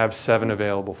need to have 7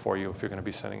 available for you if you're going to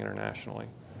be sending internationally.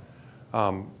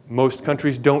 Most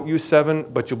countries don't use 7,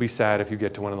 but you'll be sad if you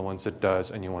get to one of the ones that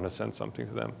does and you want to send something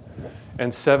to them.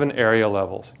 And 7 area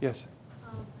levels. Yes?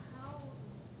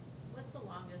 What's the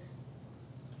longest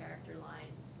character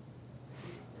line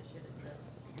that should exist?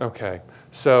 Okay.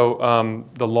 So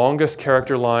the longest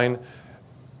character line,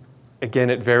 again,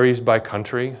 it varies by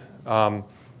country.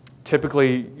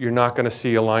 Typically, you're not going to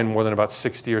see a line more than about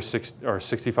 60 or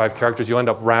 65 characters. You'll end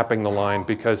up wrapping the line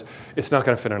because it's not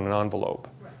going to fit in an envelope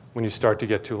when you start to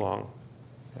get too long.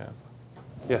 Yeah.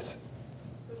 Yes?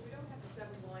 So if we don't have the 7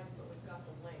 lines, but we've got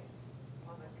the length,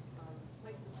 on the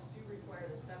places that do require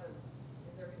the 7,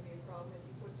 is there going to be a problem if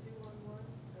you put 2 on one?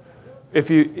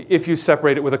 If you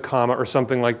separate it with a comma or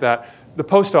something like that, the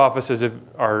post offices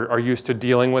are used to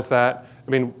dealing with that. I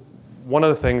mean, one of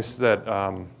the things that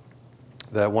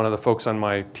that one of the folks on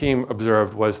my team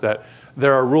observed was that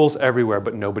there are rules everywhere,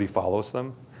 but nobody follows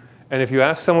them. And if you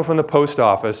ask someone from the post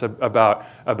office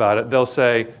about it, they'll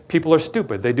say, people are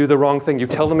stupid. They do the wrong thing. You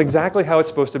tell them exactly how it's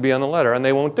supposed to be on the letter, and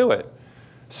they won't do it.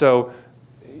 So,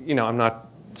 you know, I'm not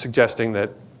suggesting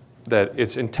that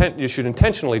you should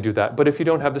intentionally do that. But if you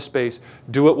don't have the space,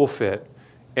 do what will fit.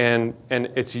 And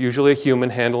it's usually a human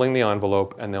handling the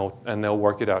envelope, and they'll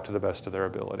work it out to the best of their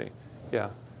ability. Yeah.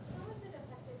 How is it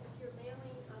effective if you're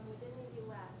mailing within the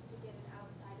U.S. to get it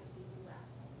outside of the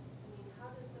U.S.? I mean, how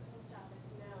does the post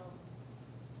office know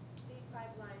these 5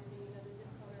 lines, or the zip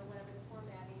code or whatever the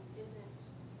formatting isn't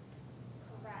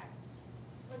correct?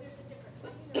 Or there's a difference.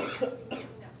 How do you know what you're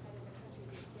mailing outside of the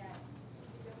country to get?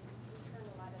 You don't return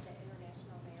a lot of the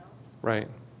international mail.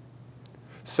 Right.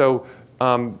 So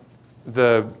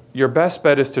your best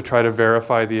bet is to try to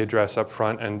verify the address up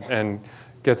front and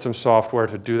get some software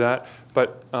to do that.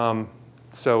 But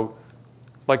so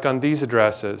like on these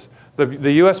addresses,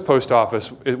 the US Post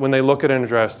Office, when they look at an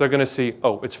address, they're going to see,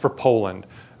 oh, it's for Poland.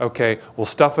 Okay, we'll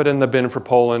stuff it in the bin for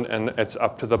Poland, and it's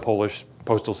up to the Polish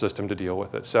postal system to deal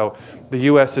with it. So the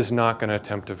US is not going to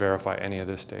attempt to verify any of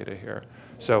this data here.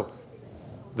 So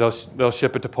they'll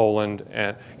ship it to Poland,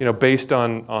 and based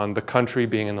on the country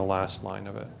being in the last line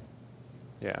of it.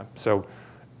 Yeah, so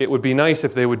it would be nice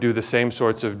if they would do the same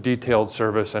sorts of detailed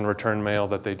service and return mail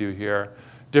that they do here.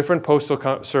 Different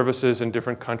postal services in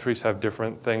different countries have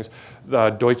different things.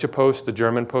 The Deutsche Post, the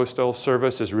German postal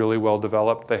service, is really well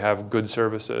developed. They have good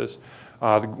services.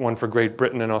 The one for Great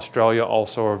Britain and Australia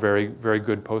also are very, very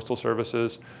good postal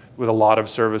services with a lot of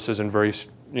services and very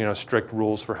strict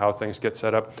rules for how things get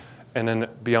set up. And then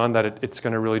beyond that, it's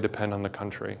going to really depend on the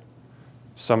country.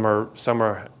 Some are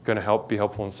going to be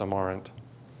helpful and some aren't.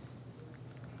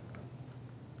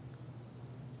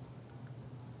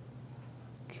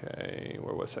 Okay,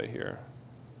 where was I here?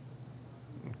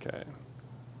 Okay,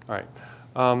 all right.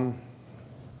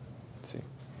 Let's see.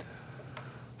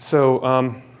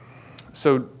 So,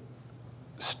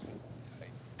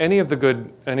 any of the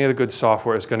good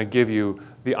software is going to give you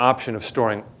the option of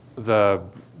storing the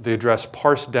address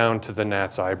parsed down to the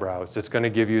gnat's eyebrows. It's going to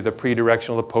give you the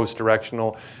pre-directional, the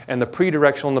post-directional, and the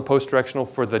pre-directional and the post-directional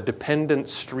for the dependent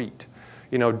street,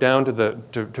 down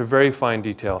to very fine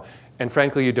detail. And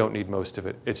frankly, you don't need most of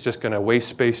it. It's just going to waste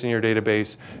space in your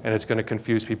database, and it's going to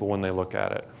confuse people when they look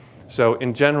at it. So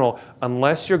in general,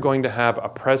 unless you're going to have a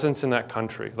presence in that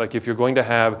country, like if you're going to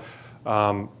have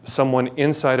someone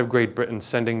inside of Great Britain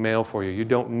sending mail for you, you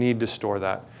don't need to store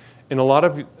that. In a lot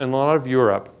of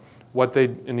Europe,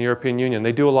 in the European Union,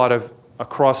 they do a lot of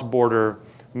cross-border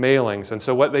mailings. And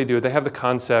so what they do, they have the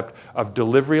concept of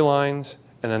delivery lines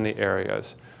and then the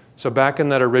areas. So back in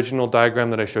that original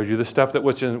diagram that I showed you, the stuff that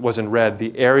was in red,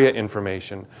 the area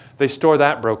information, they store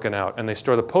that broken out, and they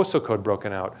store the postal code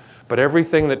broken out. But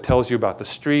everything that tells you about the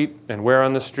street and where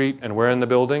on the street and where in the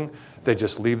building, they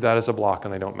just leave that as a block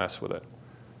and they don't mess with it.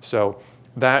 So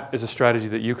that is a strategy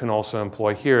that you can also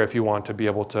employ here if you want to be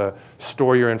able to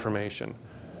store your information.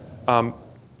 I've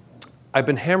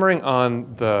been hammering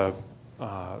on the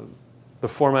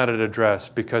formatted address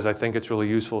because I think it's really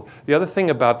useful. The other thing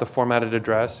about the formatted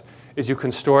address is you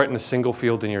can store it in a single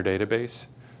field in your database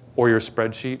or your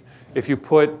spreadsheet. If you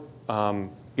put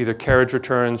either carriage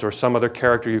returns or some other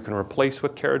character you can replace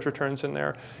with carriage returns in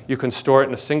there, you can store it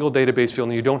in a single database field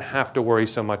and you don't have to worry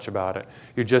so much about it.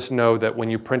 You just know that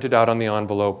when you print it out on the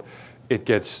envelope, it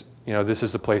gets, this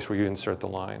is the place where you insert the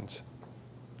lines.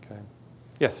 Okay.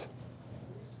 Yes?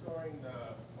 Storing the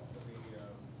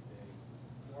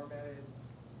formatted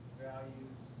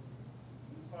values,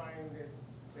 do you find it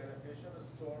beneficial to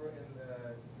store in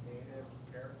the native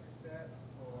character set,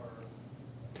 or?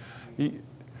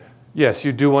 Yes,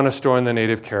 you do want to store in the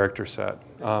native character set.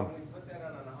 When we put that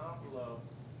on an envelope,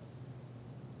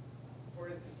 for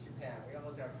instance, Japan, we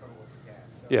always have trouble with Japan.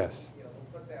 So, Yes.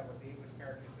 We'll put that with the English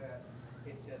character set,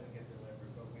 it doesn't get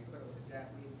delivered. But when we put it with the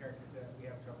Japanese character set, we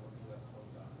have trouble with the US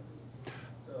Post Office.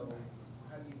 So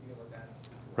how do you deal with that?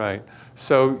 Right.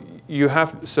 So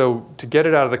to get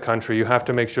it out of the country, you have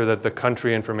to make sure that the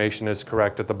country information is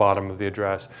correct at the bottom of the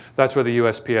address. That's where the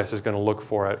USPS is going to look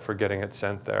for it for getting it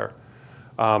sent there.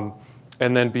 And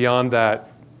then beyond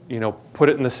that, put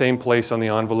it in the same place on the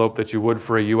envelope that you would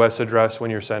for a US address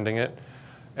when you're sending it,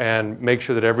 and make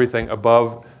sure that everything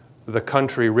above the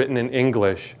country written in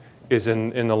English is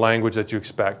in the language that you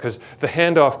expect, because the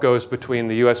handoff goes between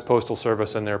the US Postal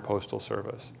Service and their postal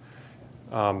service.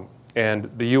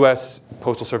 And the US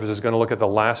Postal Service is going to look at the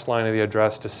last line of the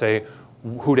address to say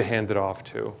who to hand it off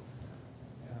to.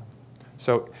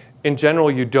 So in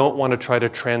general, you don't want to try to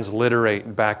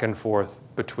transliterate back and forth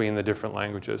between the different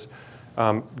languages.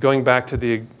 Going back to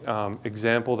the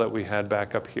example that we had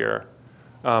back up here.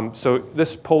 So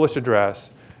this Polish address,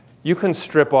 you can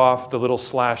strip off the little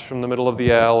slash from the middle of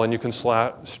the L, and you can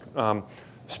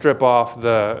strip off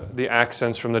the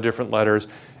accents from the different letters,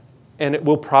 and it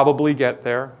will probably get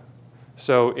there.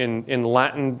 So in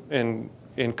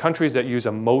countries that use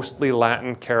a mostly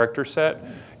Latin character set,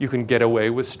 you can get away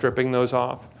with stripping those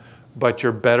off, but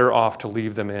you're better off to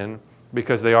leave them in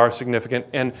because they are significant.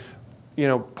 And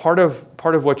part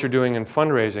of what you're doing in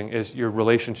fundraising is your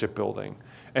relationship building.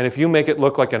 And if you make it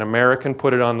look like an American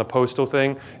put it on the postal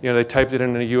thing, they typed it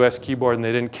in a US keyboard and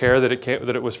they didn't care that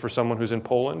it was for someone who's in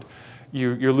Poland,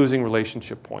 you're losing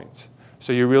relationship points.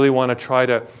 So you really want to try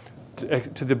to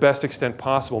the best extent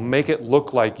possible, make it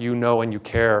look like you know and you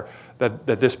care that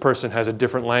this person has a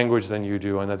different language than you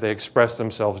do and that they express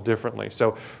themselves differently.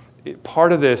 So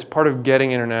part of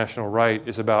getting international right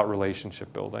is about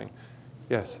relationship building.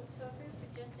 Yes? So if you're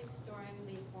suggesting storing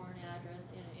the foreign address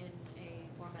in a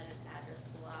formatted address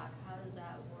block, how does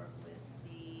that work with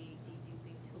the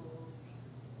deduping tools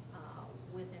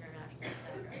with international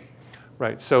address?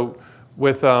 Right. So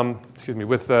with a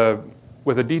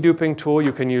deduping tool,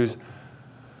 you can use,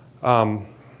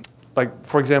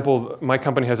 for example, my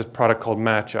company has a product called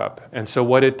Matchup. And so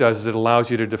what it does is it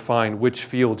allows you to define which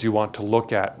fields you want to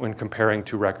look at when comparing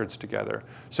two records together.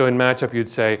 So in Matchup, you'd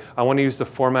say, I want to use the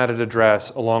formatted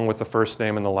address along with the first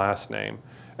name and the last name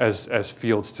as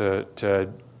fields to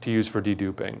use for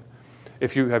deduping.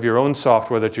 If you have your own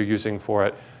software that you're using for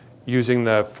it, using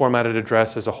the formatted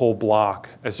address as a whole block,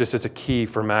 as a key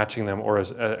for matching them or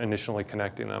as initially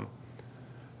connecting them.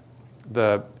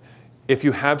 If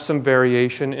you have some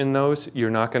variation in those,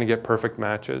 you're not going to get perfect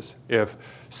matches. If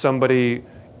somebody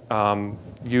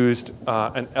used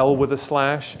an L with a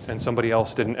slash and somebody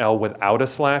else did an L without a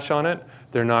slash on it,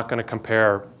 they're not going to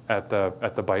compare at the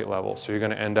byte level. So you're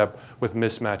going to end up with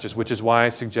mismatches, which is why I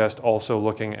suggest also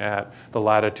looking at the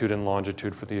latitude and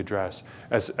longitude for the address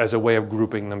as a way of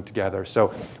grouping them together.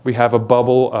 So we have a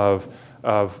bubble of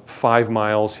 5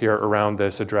 miles here around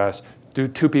this address. Do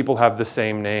two people have the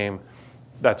same name?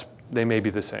 They may be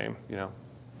the same, Okay.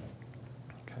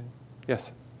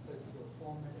 Yes? Does your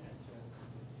format address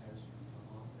as a cache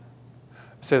come on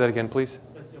that? Say that again, please.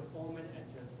 Does your format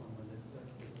address from Melissa,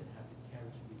 does it have a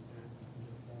carriage return in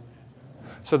the format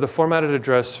address? So the formatted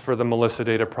address for the Melissa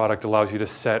data product allows you to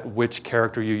set which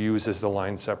character you use as the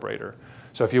line separator.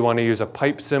 So if you want to use a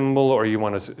pipe symbol, or you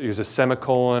want to use a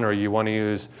semicolon, or you want to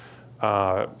use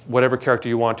whatever character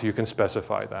you want to, you can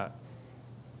specify that.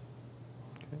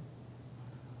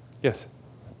 Yes?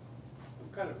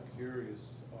 I'm kind of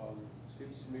curious.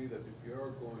 Seems to me that if you're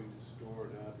going to store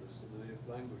an address in the native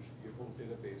language, your whole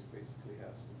database basically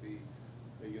has to be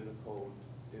a Unicode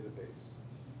database.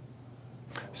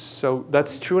 So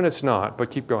that's true and it's not, but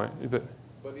keep going.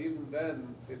 But even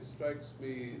then, it strikes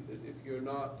me that if you're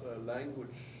not a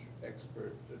language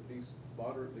expert, at least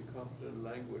moderately competent in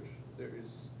language,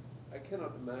 I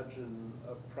cannot imagine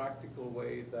a practical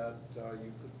way that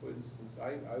you could, for instance,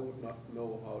 I would not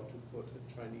know how to put a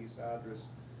Chinese address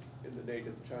in the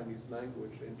native Chinese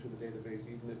language into the database,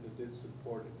 even if it did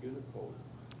support Unicode.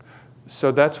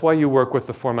 So that's why you work with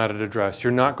the formatted address.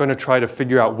 You're not going to try to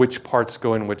figure out which parts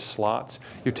go in which slots.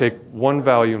 You take one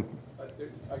value.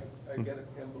 I get an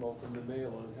envelope in the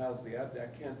mail and it has the address.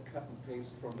 I can't cut and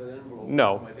paste from that envelope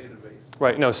No. to my database.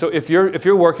 Right. No. So if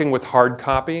you're working with hard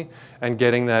copy and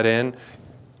getting that in,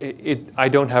 I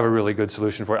don't have a really good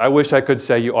solution for it. I wish I could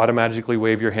say you automatically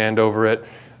wave your hand over it,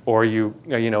 or you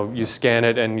scan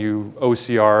it and you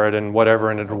OCR it and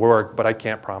whatever and it'll work. But I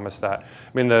can't promise that. I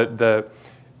mean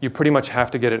you pretty much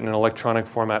have to get it in an electronic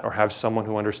format or have someone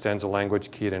who understands the language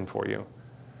key it in for you.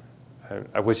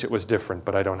 I wish it was different,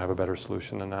 but I don't have a better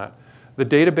solution than that. The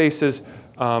databases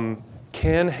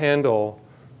can handle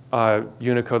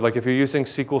Unicode. Like if you're using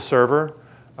SQL Server,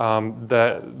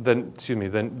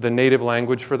 the native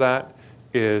language for that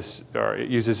it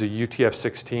uses a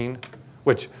UTF-16,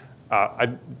 which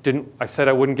I said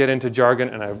I wouldn't get into jargon,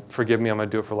 and forgive me, I'm going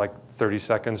to do it for like 30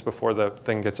 seconds before the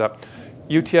thing gets up.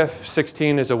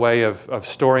 UTF-16 is a way of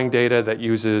storing data that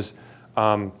uses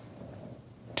 2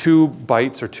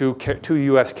 bytes or two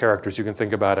US characters, you can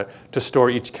think about it, to store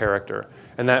each character.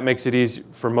 And that makes it easy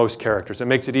for most characters. It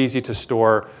makes it easy to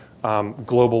store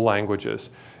global languages.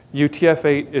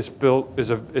 UTF-8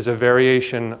 is a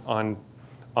variation on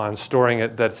storing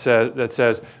it that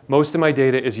says most of my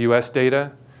data is US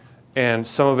data, and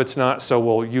some of it's not, so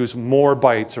we'll use more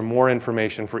bytes or more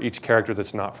information for each character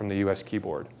that's not from the US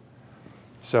keyboard.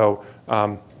 So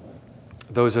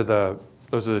those are the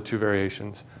 2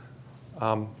 variations.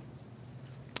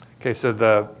 Okay, so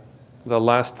the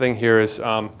last thing here is,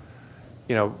 as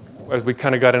we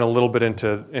kind of got in a little bit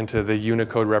into the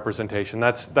Unicode representation,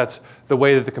 that's the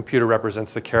way that the computer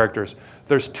represents the characters.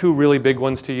 There's 2 really big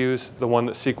ones to use, the one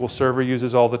that SQL Server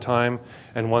uses all the time,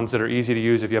 and ones that are easy to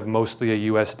use if you have mostly a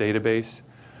US database.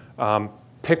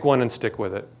 Pick one and stick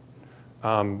with it.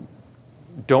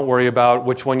 Don't worry about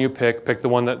which one you pick. Pick the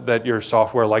one that your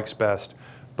software likes best,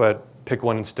 but pick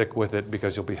one and stick with it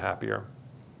because you'll be happier.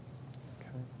 Okay.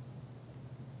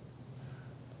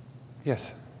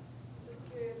 Yes? Just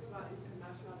curious about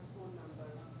international phone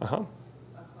numbers. Uh-huh.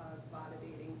 As far as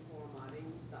validating, formatting,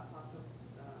 is that part of the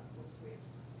software?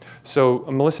 So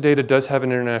Melissa Data does have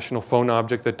an international phone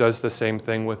object that does the same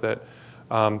thing with it,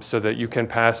 so that you can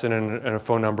pass in a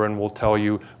phone number and we'll tell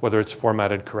you whether it's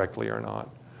formatted correctly or not.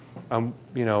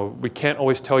 We can't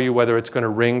always tell you whether it's going to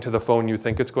ring to the phone you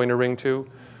think it's going to ring to,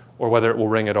 or whether it will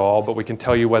ring at all, but we can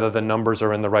tell you whether the numbers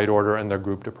are in the right order and they're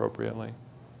grouped appropriately.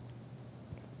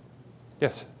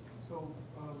 Yes? So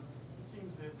it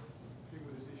seems that, particularly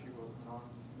with this issue of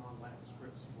non-Latin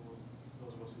scripts, for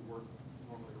those of us who work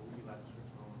normally or read Latin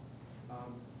scripts normally,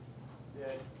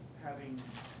 that having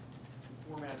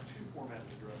two formatted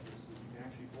addresses, so you can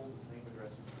actually hold the same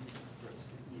address in 2 scripts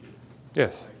if needed.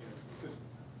 Yes. Because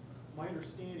my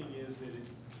understanding is that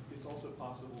it's also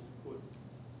possible to put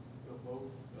both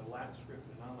a Latin script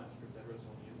and a non-Latin script address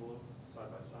on the envelope side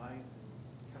by side,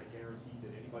 and kind of guarantee that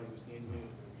anybody who's handling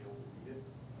it is going to be able to read it.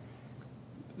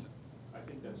 I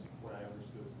think that's what I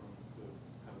understood from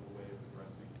kind of the way of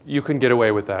addressing. You can get away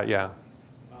with that, yeah.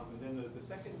 And then the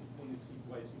second thing that seems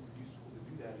why it seems useful to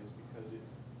do that is because if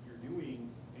you're doing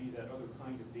any of that other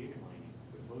kind of data mining,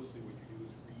 but mostly what you do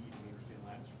is read and understand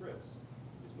Latin scripts,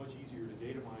 it's much easier to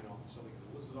data mine off of something.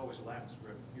 This is always a Latin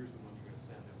script. Here's the one you're going to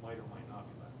send. It might or might not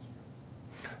be Latin script.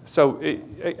 So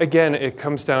again, it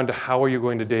comes down to how are you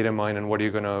going to data mine and what are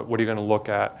you going to look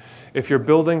at. If you're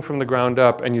building from the ground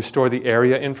up and you store the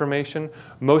area information,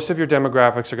 most of your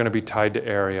demographics are going to be tied to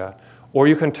area. Or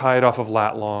you can tie it off of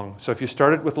lat long. So if you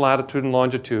start it with latitude and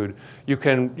longitude, you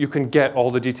can get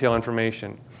all the detail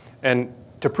information. And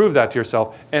to prove that to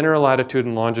yourself, enter a latitude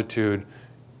and longitude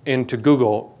into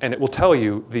Google, and it will tell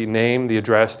you the name, the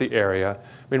address, the area.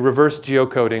 I mean, reverse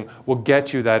geocoding will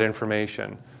get you that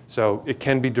information. So it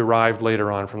can be derived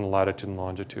later on from the latitude and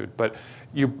longitude. But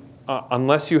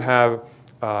unless you have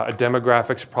a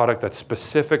demographics product that's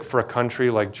specific for a country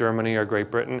like Germany or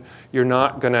Great Britain, you're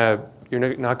not going to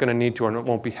need to, or it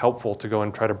won't be helpful to go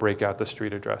and try to break out the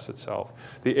street address itself.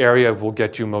 The area will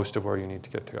get you most of where you need to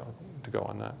get to go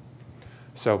on that.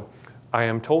 So I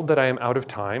am told that I am out of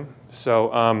time.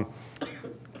 So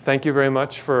thank you very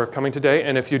much for coming today.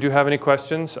 And if you do have any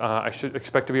questions, I should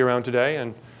expect to be around today.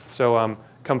 And so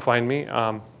come find me.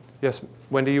 Yes,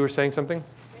 Wendy, you were saying something?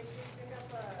 Maybe just pick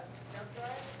up a jump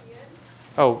drive at the end.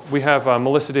 Oh, we have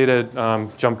Melissa data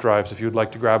jump drives if you'd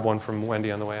like to grab one from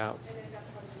Wendy on the way out. And then got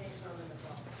the information on them as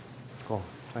well. Cool. All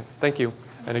right. Thank you.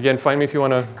 And again, find me if you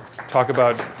want to talk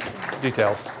about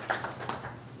details.